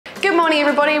Good morning,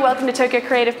 everybody. Welcome to Tokyo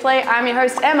Creative Play. I'm your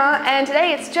host, Emma, and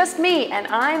today it's just me, and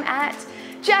I'm at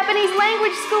Japanese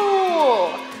language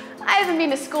school. I haven't been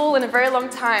to school in a very long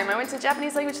time. I went to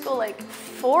Japanese language school like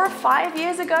 4 or 5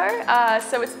 years ago,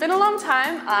 so it's been a long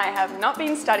time. I have not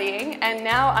been studying, and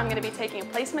now I'm going to be taking a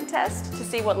placement test to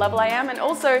see what level I am, and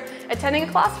also attending a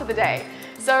class for the day.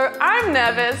 So I'm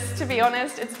nervous, to be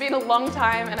honest. It's been a long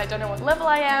time and I don't know what level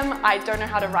I am. I don't know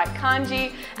how to write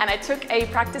kanji, and I took a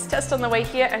practice test on the way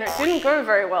here and it didn't go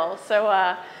very well. So,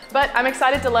 but I'm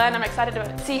excited to learn. I'm excited to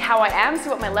see how I am, see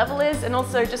what my level is, and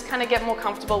also just kind of get more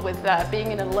comfortable with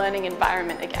being in a learning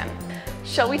environment again.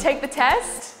 Shall we take the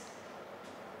test?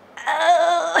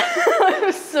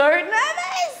 I'm so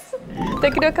nervous!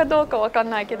 できるかどうかわかん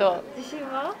ないけど。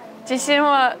自信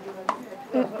は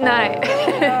ない。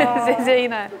全然い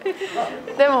ない。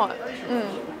でも、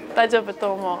大丈夫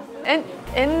と思う。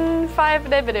N5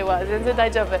 レベルは全然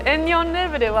大丈夫。N4 レ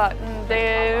ベルは、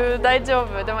大丈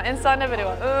夫。でも N3 レベル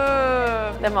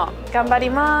は、でも頑張り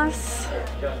ます。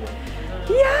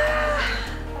いや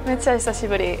ー、めっちゃ久し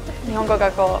ぶり。日本語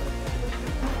学校。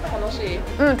楽しい。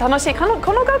楽しい。こ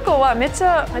の学校はめっち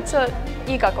ゃ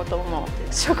いい学校と思う。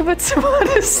植物もあ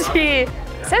るし、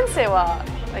先生は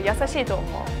優しいと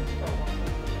思う。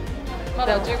ま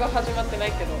だ授業始まってな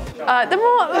いけど。でも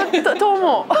と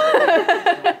思う。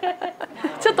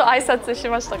ちょっと挨拶し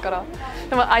ましたから。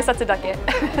でも挨拶だけ。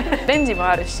レンジも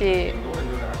あるし、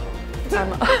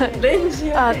レンジ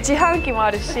自販機も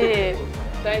あるし、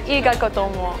いい学校と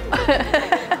思う。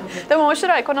でも面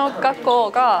白い。この学校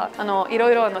がい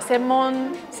ろいろの専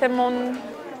門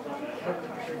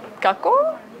学校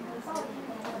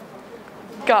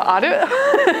がある。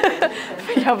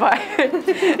やばい。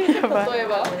やばい。例え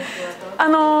ば？フ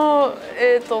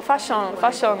ァッシ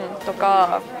ョンと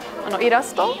か、イラ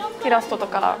ストと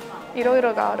か、いろい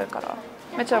ろがあるから、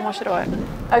めっちゃ面白い。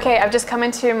Okay, I've just come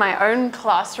into my own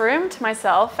classroom to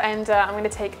myself, and I'm going to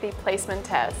take the placement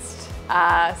test.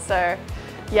 So,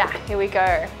 yeah, here we go.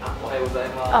 おはようござい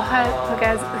ます。おはようご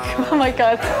ざいます。Oh my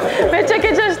god. めちゃく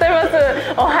ちゃしてます。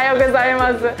おはようございま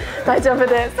す。大丈夫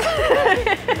です。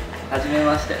はじめ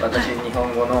まして、私日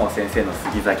本語の先生の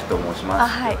杉崎と申しま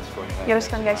す。はい、よろし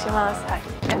くお願いします。はい、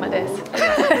エマです。よ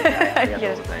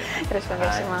ろしくお願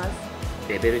いします。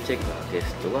レベルチェックのテ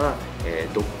ストは、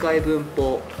読解文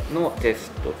法のテ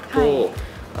ストと、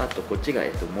あとこっちが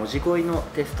文字語彙の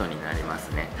テストになります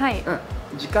ね。はい。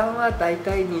時間はだい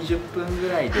たい20分ぐ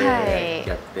らいで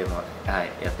やって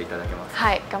いただけます。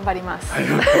はい、頑張ります。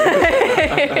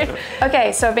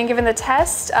Okay, so I've been given the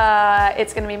test.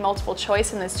 It's going to be multiple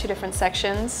choice, and there's 2 different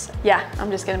sections. Yeah, I'm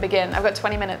just going to begin. I've got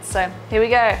 20 minutes, so here we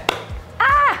go.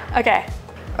 Okay.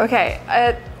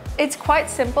 It's quite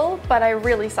simple, but I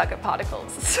really suck at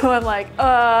particles. So I'm like,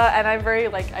 and I'm very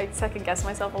I second guess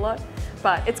myself a lot.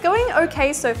 But it's going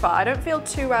okay so far. I don't feel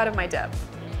too out of my depth,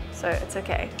 so it's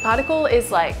okay. Particle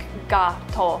is like ga,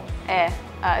 to, e.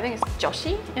 I think it's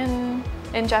joshi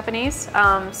in Japanese.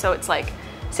 So it's like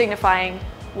signifying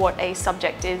what a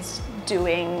subject is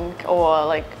doing, or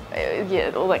like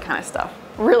yeah, all that kind of stuff.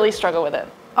 Really struggle with it.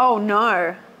 Oh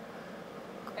no.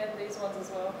 And these ones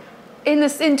as well.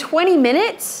 In 20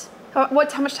 minutes? How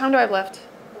much time do I have left?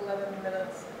 11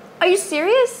 minutes. Are you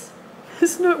serious?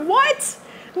 There's no what?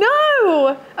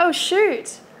 No! Oh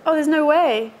shoot! Oh, there's no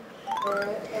way. All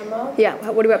right, Emma. Yeah.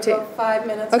 What are we up to? About 5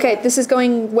 minutes. Okay, left. this is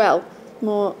going well.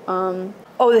 More.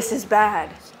 Oh, this is bad.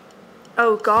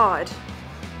 Oh God.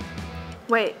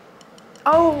 Wait.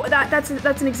 Oh, that's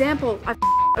an example.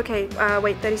 Okay.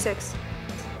 Wait. 36.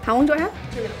 How long do I have?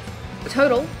 2 minutes.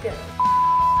 Total. Yeah.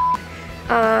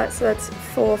 So that's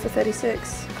 4 for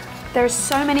 36. There's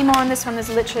so many more on this one. There's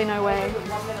literally no way.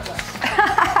 1 minute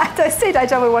left. I say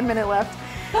daijoubu 1 minute left.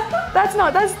 That's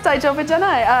daijoubu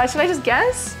janai. Should I just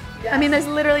guess? Yes. I mean, there's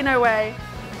literally no way.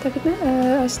 明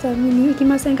日見に行き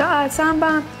ませんか? 3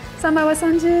番は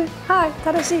30. はい、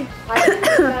正しい。はい、時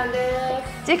間で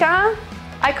す。時間?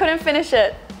 I couldn't finish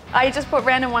it. I just put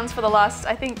random ones for the last,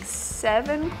 I think,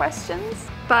 7 questions.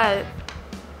 But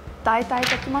大体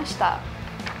できました。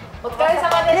お疲れ様でし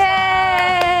た。イ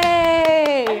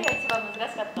エーイ。何が一番難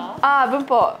しかった？文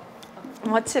法。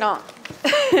もちろん。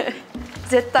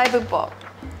絶対文法。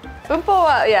文法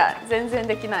はいや全然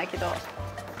できないけど。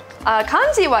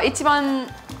漢字は一番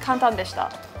簡単でした。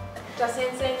じゃあ先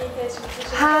生に提出しましょ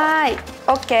う。はい。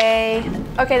Okay.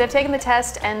 Okay, they've taken the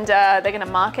test and they're going to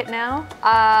mark it now.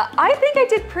 I think I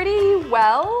did pretty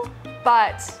well,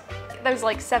 but there was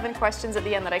like 7 questions at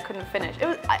the end that I couldn't finish.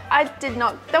 I did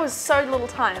not, that was so little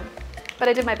time, but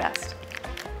I did my best.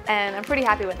 And I'm pretty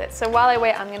happy with it. So while I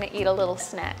wait, I'm going to eat a little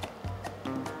snack.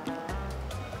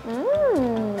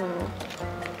 Mmm.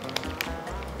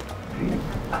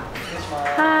 ま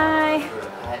す。はい。エ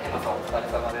マさんお疲れ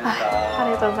様でした。あ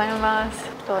りがとうございます。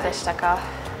どうでしたか？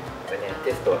これね、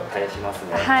テスト返します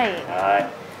ね。はい。はい。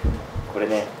これ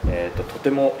ね、とて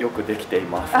もよくできてい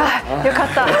ます。あ、よかっ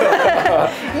た。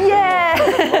イエーイ。素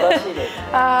晴らしいです。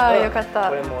あ、よかった。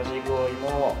これ文字合意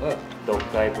も、読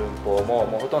解文法も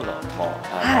もうほとんどもう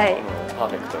はい。パー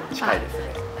フェクトに近いですね。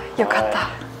よかった。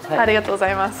ありがとうご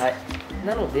ざいます。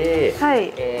なので、は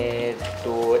い。エ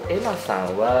マさ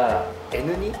んは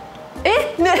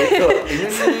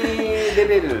N2？N2 レ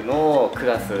ベルのク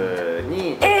ラス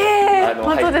に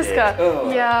本当ですか？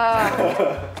いや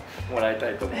もらい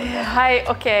たいと思います。はい、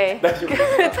OK。大丈夫で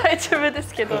すか？大丈夫で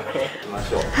すけど。行きま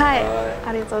しょう。はい、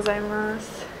ありがとうございま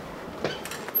す。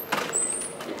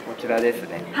こちらです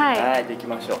ね。はい、でき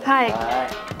ましょう。はい。はい、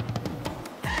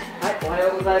おはよ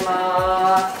うござい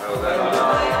ます。おはようございます。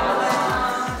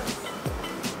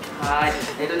はい、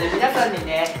皆さんに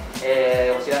ね、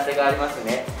お知らせがあります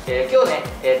ね。今日ね、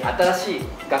新しい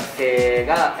学生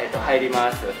が入りま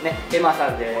すね。エマさ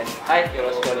んです。はい、よ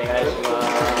ろしくお願いします。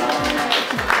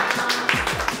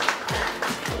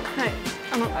はい、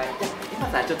エマ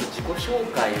さんちょっと自己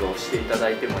紹介をしていただ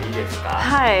いてもいいですか？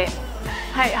はい。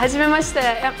はい、はじめまして、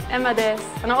エマです。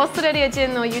オーストラリア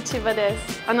人の YouTuber で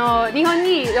す。日本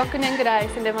に6年ぐらい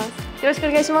住んでます。よろしく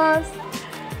お願いします。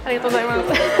ありがとうございます。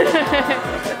はい、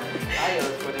よろ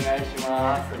しくお願いし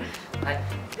ます。はい、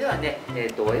ではね、エ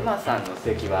マさんの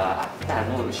席は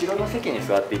後ろの席に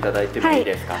座っていただいてもいい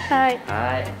ですか？はい。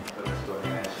はい、よろしくお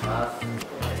願いします。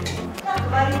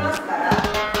配りますから、ま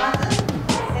ず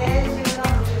先週の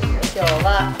復習。今日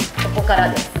はここから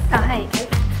です。あ、はい。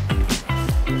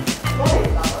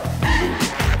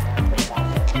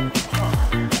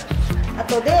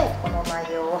後でこの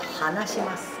内容を話し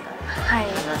ますから、はい、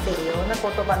話せるような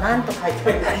言葉なんと書いてあ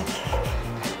るか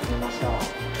見ましょう。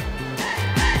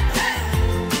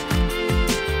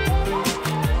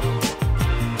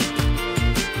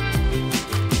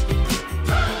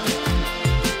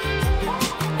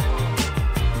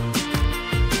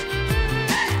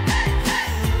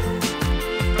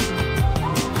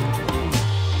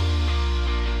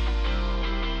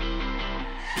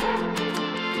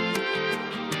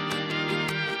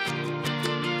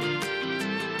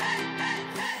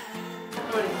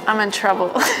I'm in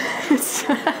trouble. I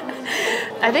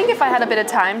think if I had a bit of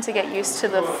time to get used to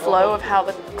the flow of how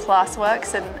the class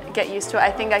works and get used to it,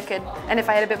 I think I could, and if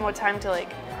I had a bit more time to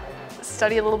like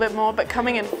study a little bit more, but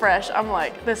coming in fresh, I'm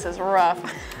like, this is rough.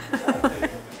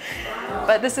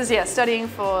 But this is, yeah, studying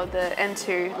for the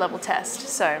N2 level test,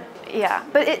 so yeah.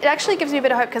 But it actually gives me a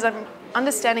bit of hope because I'm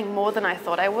understanding more than I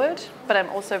thought I would, but I'm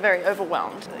also very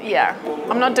overwhelmed. Yeah,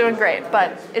 I'm not doing great,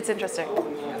 but it's interesting.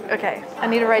 Okay, I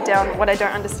need to write down what I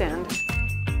don't understand.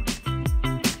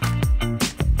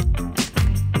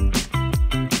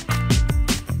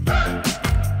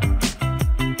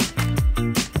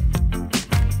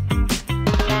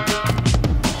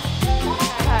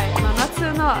 Hi,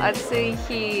 夏の暑い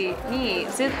日に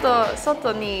ずっと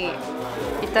外に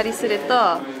いたりする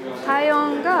と体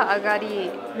温が上がり、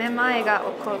めまいが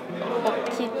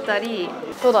起きたり、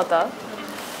どうだった？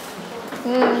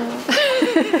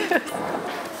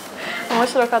面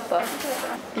白かった。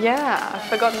Yeah, I've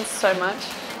forgotten so much.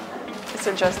 It's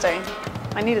interesting.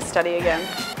 I need to study again.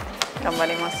 頑張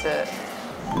ります。I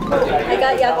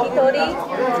got yakitori,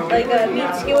 like a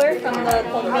meat skewer from the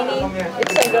konbini.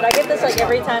 It's so good. I get this like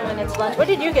every time when it's lunch. What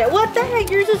did you get? What the heck?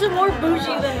 Yours is more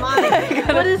bougie than mine.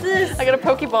 What is this? I got a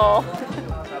Pokeball.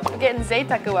 I'm getting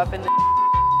Zeitaku up in the.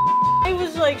 I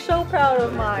was like so proud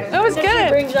of mine. That was And good. She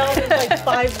brings out this like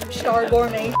 5-star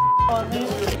gourmet on me.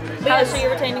 But yeah, so you're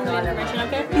retaining the information,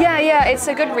 okay? Yeah, it's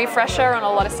a good refresher on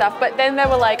a lot of stuff. But then they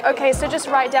were like, okay, so just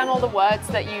write down all the words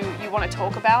that you want to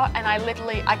talk about. And I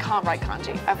can't write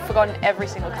kanji. I've forgotten every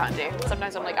single kanji.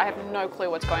 Sometimes I'm like, I have no clue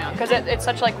what's going on. Because it's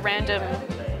such like random,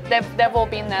 they've all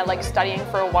been there like studying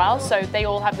for a while. So they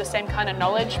all have the same kind of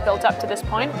knowledge built up to this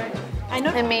point. I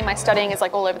know. And me, my studying is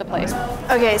like all over the place.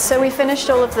 Okay, so we finished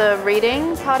all of the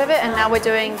reading part of it and now we're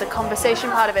doing the conversation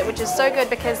part of it, which is so good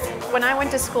because when I went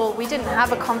to school, we didn't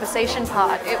have a conversation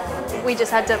part. We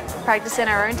just had to practice in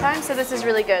our own time, so this is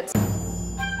really good.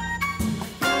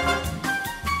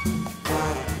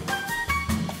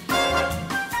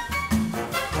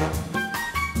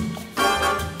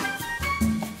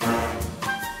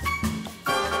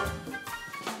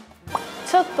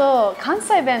ちょっと関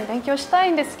西弁勉強した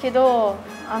いんですけど、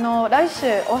来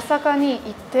週大阪に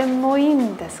行ってもいい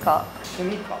んですか？一緒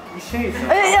にです。い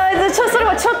や、それ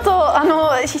はちょっと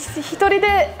一人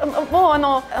でもうボ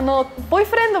ーイ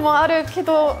フレンドもあるけ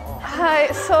ど、は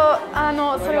い、そう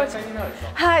それは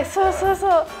はい、そう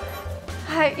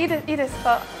はい、いいです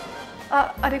か？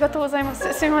ありがとうございま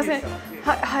す。すみません。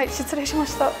はい、失礼しま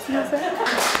した。すみません。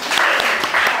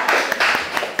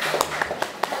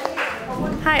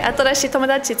はい、新しい友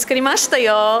達作りました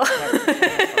よ。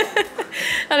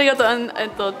ありがとう。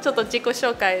ちょっと自己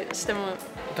紹介しても。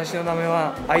私の名前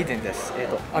はアイデンです。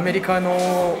アメリカ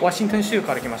のワシントン州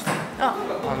から来ました。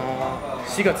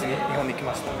4月に日本に来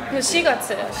ました。4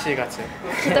月。4月。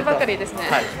来たばかりですね。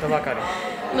はい、来たばかり。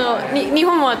日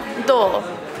本はど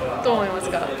う思います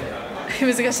か？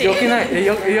難しい。良くない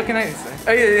ですね。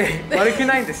悪く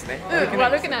ないですね。悪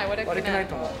くない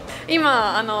と思う。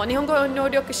今日本語能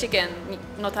力試験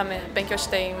のため勉強し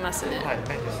ていますね。はい、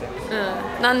勉強していま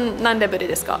す。何レベル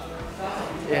ですか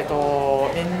N2。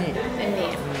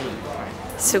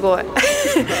すごい。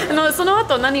その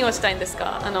後何をしたいんです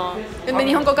か？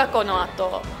日本語学校の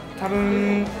後。多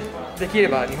分できれ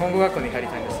ば日本語学校に入り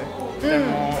たいんです。で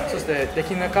も、そしてで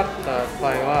きなかった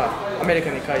場合はアメリカ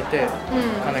に帰って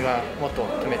金がもっと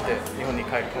貯めて日本に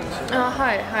帰るかもしれない。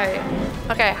はいはい。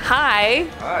Okay, hi.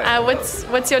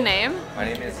 What's your name? My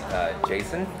name is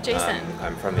Jason. Jason.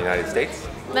 I'm from the United States,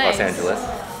 Nice. Los Angeles.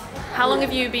 How long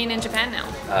have you been in Japan now?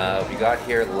 We got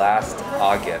here last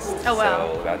August, Oh,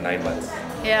 wow. so about 9 months.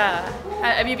 Yeah.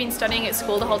 Have you been studying at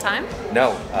school the whole time?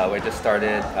 No, we just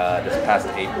started this past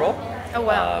April. Oh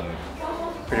wow.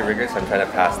 Pretty rigorous. I'm trying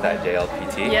to pass that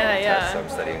JLPT Yeah. test, so I'm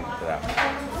studying for that.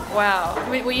 Wow.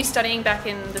 Were you studying back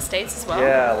in the States as well?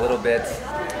 Yeah, a little bit.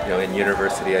 In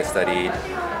university I studied,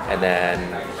 and then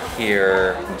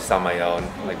here I'm just on my own,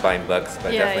 like buying books,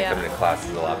 but definitely coming to class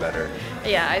is a lot better.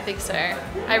 Yeah, I think so.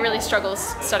 I really struggle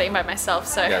studying by myself,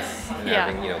 so Yes, and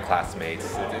having classmates,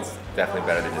 it's definitely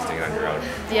better than just doing it on your own.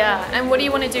 Yeah, and what do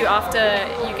you want to do after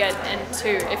you get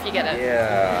into, if you get it?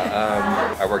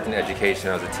 Yeah, I worked in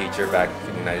education. I was a teacher back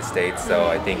in the United States, so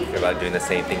I think about doing the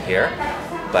same thing here.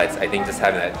 But I think just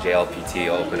having that JLPT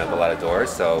will open up a lot of doors,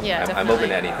 so I'm open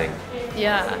to anything.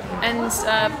 Yeah, and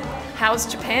how's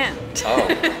Japan? Oh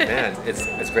man,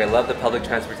 it's great. I love the public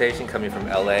transportation coming from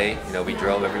LA. We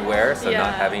drove everywhere, so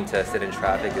not having to sit in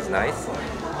traffic is nice.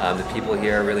 The people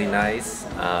here are really nice.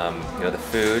 The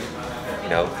food.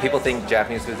 People think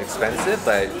Japanese food is expensive,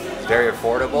 but it's very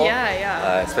affordable.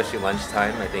 Yeah. Especially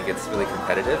lunchtime, I think it's really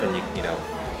competitive, and you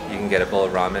can get a bowl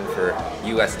of ramen for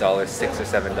US dollars, $6 or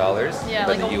 $7. Yeah,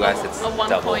 but like in the US it's a 1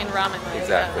 double. point ramen.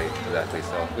 Exactly.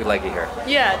 So we like it here.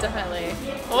 Yeah, definitely.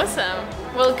 Awesome.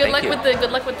 Well, good luck with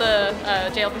the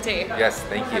JLPT. Yes,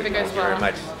 thank you. Hope it goes Thank you well. very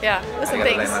much. Yeah. Listen, あ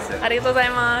りがとうござい thanks. ます。ありがとうござい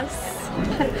ます。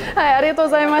はい、ありがとう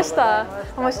ございました。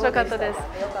面白かったです。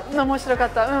面白かっ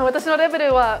た。私のレベ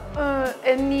ルは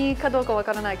N2かどうかわ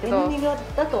からないけど。N2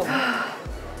だと思う。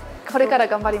これから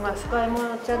頑張ります。会話も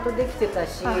ちゃんとできてた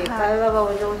し、会話が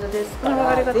お上手ですか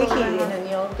ら、ぜひ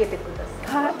N2 を受けてくだ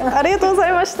さい。はい、ありがとうござ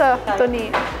いました。本当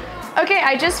に。Okay,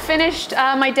 I just finished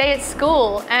my day at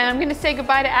school, and I'm going to say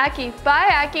goodbye to Aki. Bye,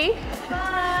 Aki. Bye.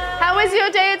 How was your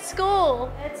day at school?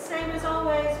 It's same as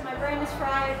always. My brain is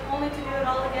fried. Only to do it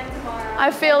all again tomorrow.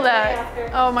 I feel that.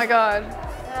 Oh my God.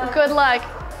 Good luck.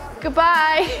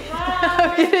 Goodbye.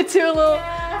 I'm going to do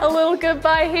a little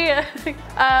goodbye here.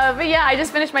 But yeah, I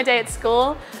just finished my day at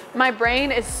school. My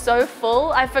brain is so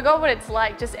full. I forgot what it's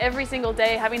like just every single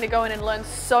day having to go in and learn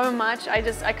so much. I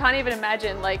can't even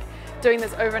imagine doing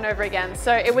this over and over again.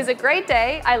 So it was a great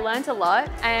day. I learned a lot,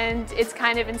 and it's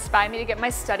kind of inspired me to get my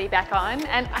study back on.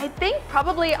 And I think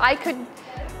probably I could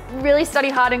really study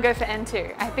hard and go for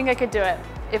N2. I think I could do it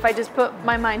if I just put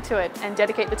my mind to it and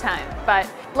dedicate the time. But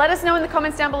let us know in the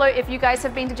comments down below if you guys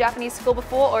have been to Japanese school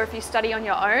before or if you study on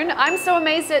your own. I'm so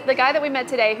amazed at the guy that we met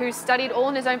today who studied all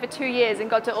on his own for 2 years and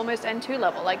got to almost N2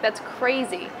 level. That's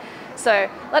crazy. So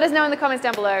let us know in the comments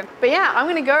down below. But yeah, I'm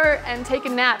gonna go and take a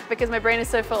nap because my brain is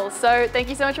so full. So thank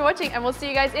you so much for watching, and we'll see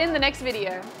you guys in the next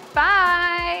video.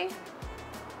 Bye!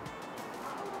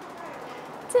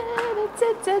 So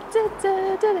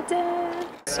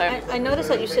I noticed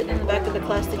that you sit in the back of the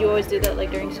class. Did you always do that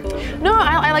during school? No,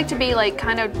 I like to be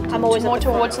I'm always more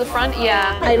towards the front.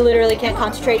 Yeah. I literally can't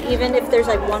concentrate even if there's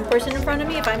one person in front of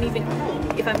me. If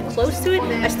I'm close to it,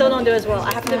 I still don't do as well.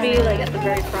 I have to be at the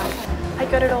very front. I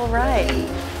got it all right.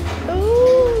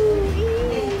 Ooh,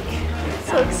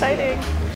 so exciting.